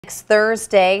Next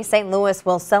Thursday, St. Louis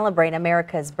will celebrate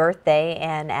America's birthday,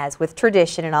 and as with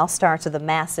tradition, it all starts with a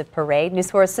massive parade.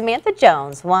 News 4's Samantha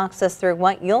Jones walks us through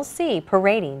what you'll see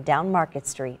parading down Market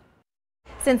Street.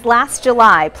 Since last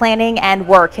July, planning and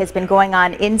work has been going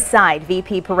on inside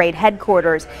VP Parade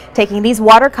headquarters, taking these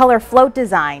watercolor float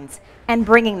designs and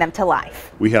bringing them to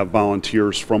life. We have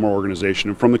volunteers from our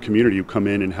organization and from the community who come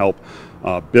in and help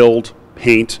build,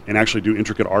 paint, and actually do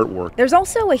intricate artwork. There's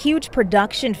also a huge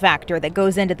production factor that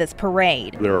goes into this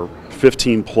parade. There are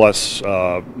 15 plus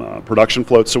production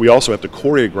floats, so we also have to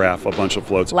choreograph a bunch of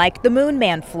floats. Like the Moon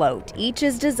Man float, each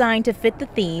is designed to fit the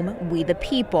theme, We the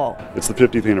People. It's the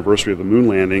 50th anniversary of the moon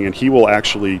landing, and he will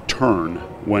actually turn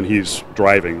when he's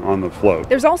driving on the float.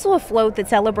 There's also a float that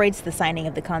celebrates the signing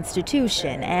of the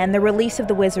Constitution and the release of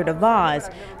the Wizard of Oz.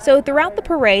 So throughout the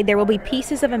parade, there will be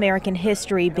pieces of American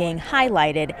history being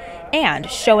highlighted and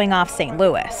showing off St.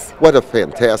 Louis. What a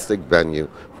fantastic venue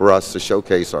for us to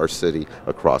showcase our city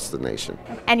across the nation.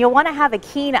 And you'll want to have a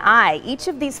keen eye. Each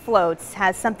of these floats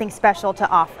has something special to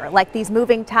offer, like these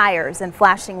moving tires and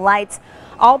flashing lights,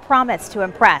 all promise to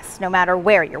impress no matter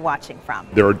where you're watching from.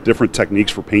 There are different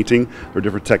techniques for painting. There are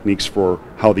different techniques for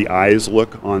how the eyes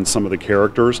look on some of the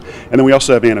characters. And then we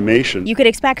also have animation. You could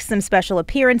expect some special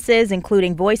appearances,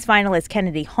 including voice finalist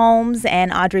Kennedy Holmes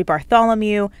and Audrey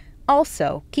Bartholomew.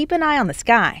 Also, keep an eye on the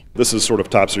sky. This is sort of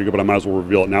top secret, but I might as well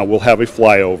reveal it now. We'll have a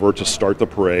flyover to start the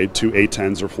parade. 2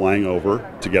 A-10s are flying over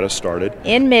to get us started.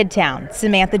 In Midtown,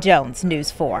 Samantha Jones,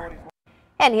 News 4.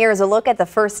 And here's a look at the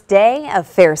first day of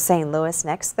Fair St. Louis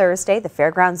next Thursday. The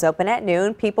fairgrounds open at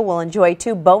noon. People will enjoy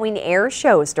 2 Boeing air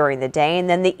shows during the day, and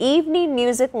then the evening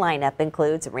music lineup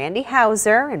includes Randy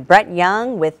Houser and Brett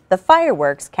Young, with the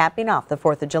fireworks capping off the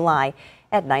 4th of July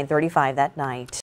at 9:35 that night.